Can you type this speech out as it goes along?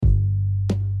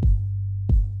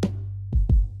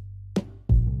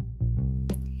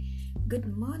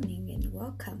Good morning and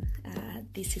welcome.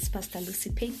 This is Pastor Lucy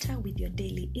Painter with your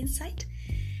daily insight,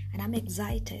 and I'm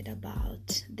excited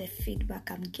about the feedback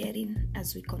I'm getting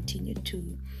as we continue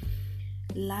to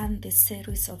learn the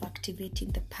series of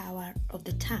activating the power of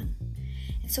the tongue.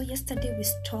 And so yesterday we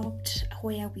stopped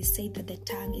where we said that the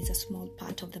tongue is a small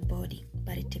part of the body,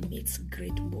 but it makes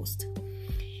great boast.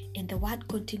 And the word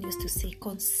continues to say,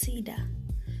 consider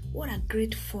what a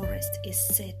great forest is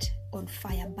set on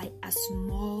fire by a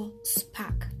small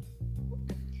spark.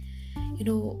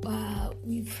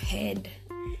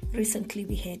 Recently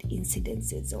we had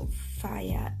incidences of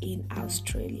fire in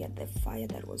Australia, the fire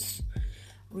that was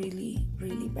really,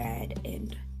 really bad,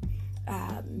 and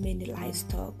many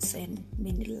livestock and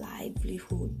many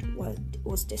livelihood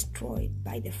was destroyed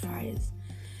by the fires.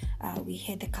 We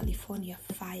had the California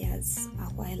fires a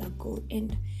while ago,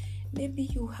 and maybe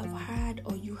you have heard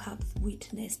or you have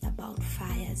witnessed about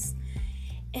fires.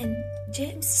 And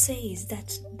James says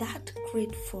that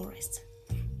great forest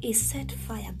is set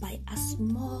fire by a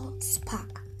small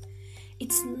spark.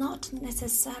 It's not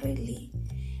necessarily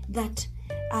that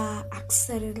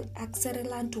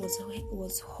accelerant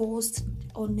was hosed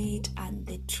on it and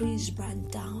the trees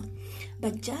burned down,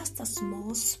 but just a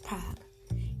small spark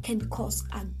can cause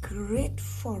a great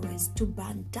forest to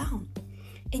burn down.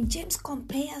 And James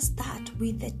compares that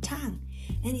with the tongue,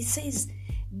 and he says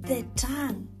the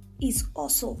tongue is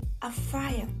also a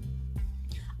fire,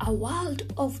 a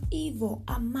world of evil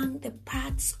among the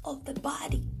parts of the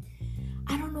body.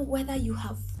 I don't know whether you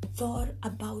have thought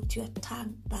about your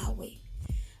tongue that way,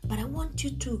 but I want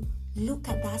you to look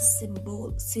at that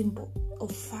symbol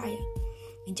of fire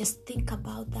and just think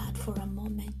about that for a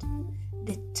moment.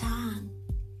 The tongue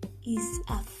is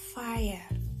a fire.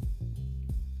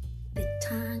 The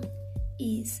tongue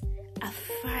is a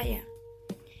fire,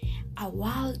 a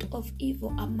world of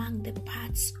evil among the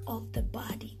parts of the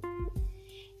body.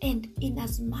 And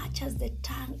inasmuch as the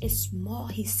tongue is small,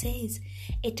 he says,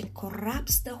 it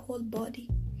corrupts the whole body,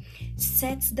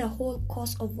 sets the whole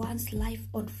course of one's life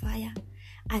on fire,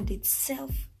 and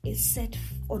itself is set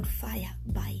on fire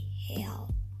by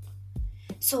hell.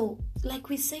 So, like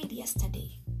we said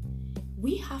yesterday,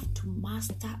 we have to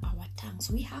master our tongues.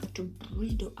 We have to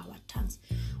bridle our tongues.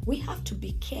 We have to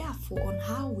be careful on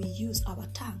how we use our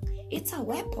tongue. It's a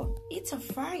weapon. It's a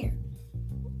fire.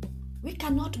 We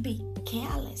cannot be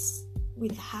careless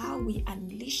with how we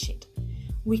unleash it.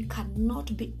 We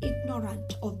cannot be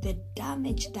ignorant of the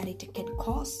damage that it can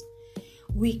cause.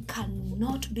 We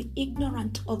cannot be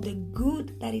ignorant of the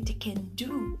good that it can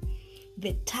do.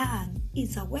 The tongue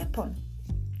is a weapon.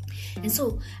 And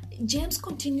so James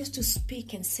continues to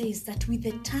speak and says that with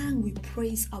the tongue we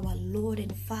praise our Lord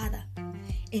and Father,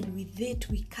 and with it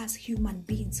we curse human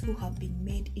beings who have been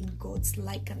made in God's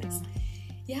likeness.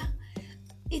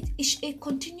 It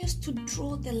continues to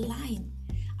draw the line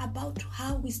about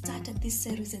how we started this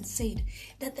series and said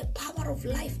that the power of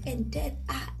life and death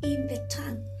are in the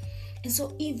tongue. And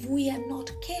so if we are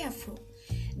not careful,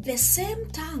 the same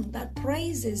tongue that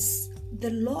praises the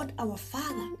Lord our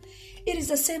Father, it is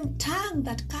the same tongue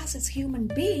that curses human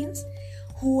beings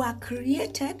who are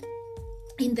created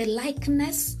in the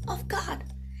likeness of God.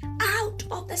 Out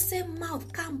of the same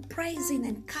mouth come praising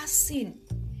and cursing.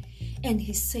 And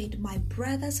he said, my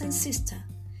brothers and sisters,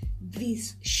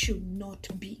 this should not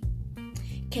be.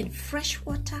 Can fresh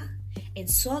water and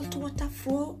salt water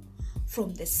flow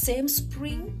from the same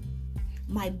spring?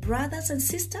 My brothers and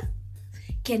sisters,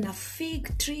 can a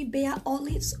fig tree bear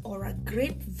olives or a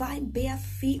grapevine bear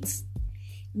figs?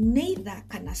 Neither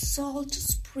can a salt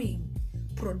spring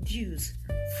produce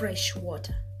fresh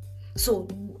water. So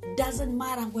it doesn't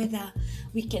matter whether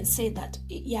we can say that,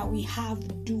 we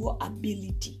have dual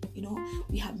ability.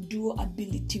 We have dual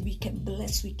ability. We can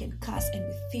bless, we can curse, and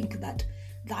we think that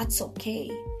that's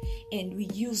okay. And we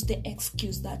use the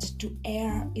excuse that to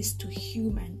err is to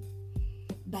human.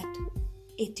 But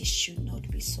it should not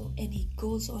be so. And he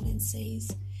goes on and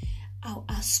says,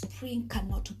 a spring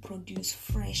cannot produce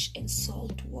fresh and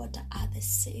salt water at the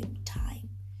same time.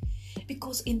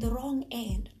 Because in the wrong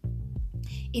end,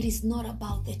 it is not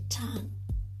about the tongue.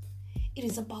 It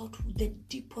is about the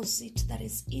deposit that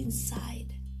is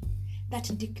inside that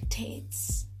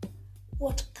dictates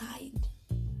what kind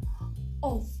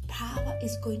of power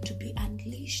is going to be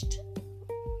unleashed.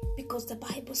 Because the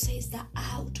Bible says that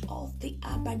out of the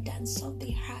abundance of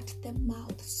the heart, the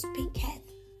mouth speaketh.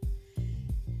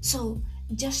 So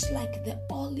just like the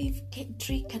olive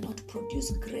tree cannot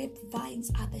produce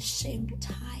grapevines at the same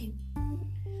time,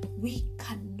 we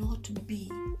cannot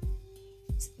be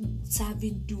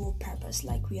serving dual purpose,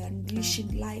 like we are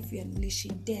unleashing life, we are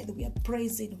unleashing death, we are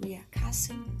praising, we are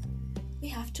cursing. We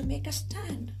have to make a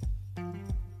stand.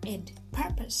 and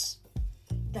purpose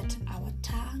that our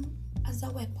tongue as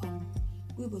a weapon,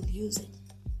 we will use it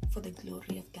for the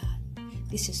glory of God.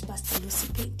 This is Pastor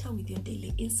Lucy Painter with your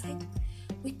daily insight.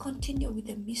 We continue with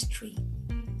the mystery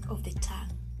of the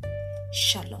tongue.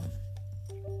 Shalom.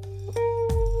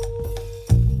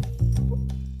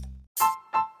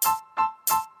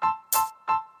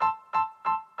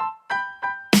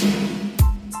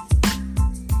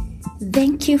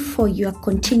 Thank you for your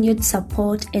continued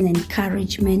support and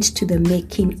encouragement to the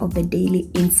making of the Daily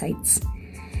Insights,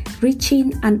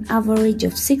 reaching an average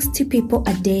of 60 people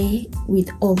a day with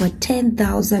over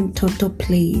 10,000 total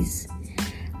plays.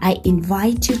 I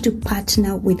invite you to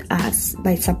partner with us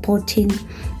by supporting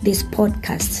this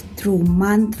podcast through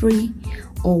monthly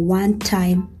or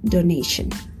one-time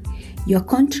donation. Your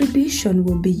contribution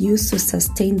will be used to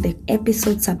sustain the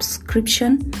episode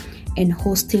subscription and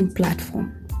hosting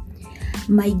platform.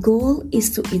 My goal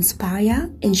is to inspire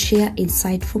and share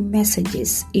insightful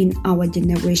messages in our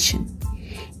generation,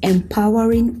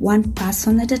 empowering one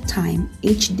person at a time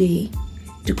each day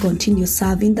to continue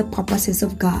serving the purposes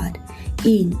of God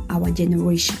in our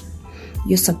generation.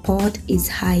 Your support is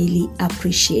highly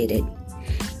appreciated.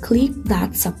 Click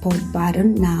that support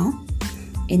button now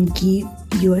and give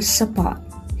your support.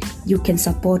 You can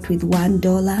support with $1,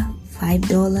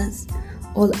 $5,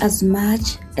 or as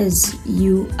much as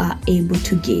you are able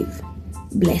to give.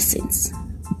 Blessings.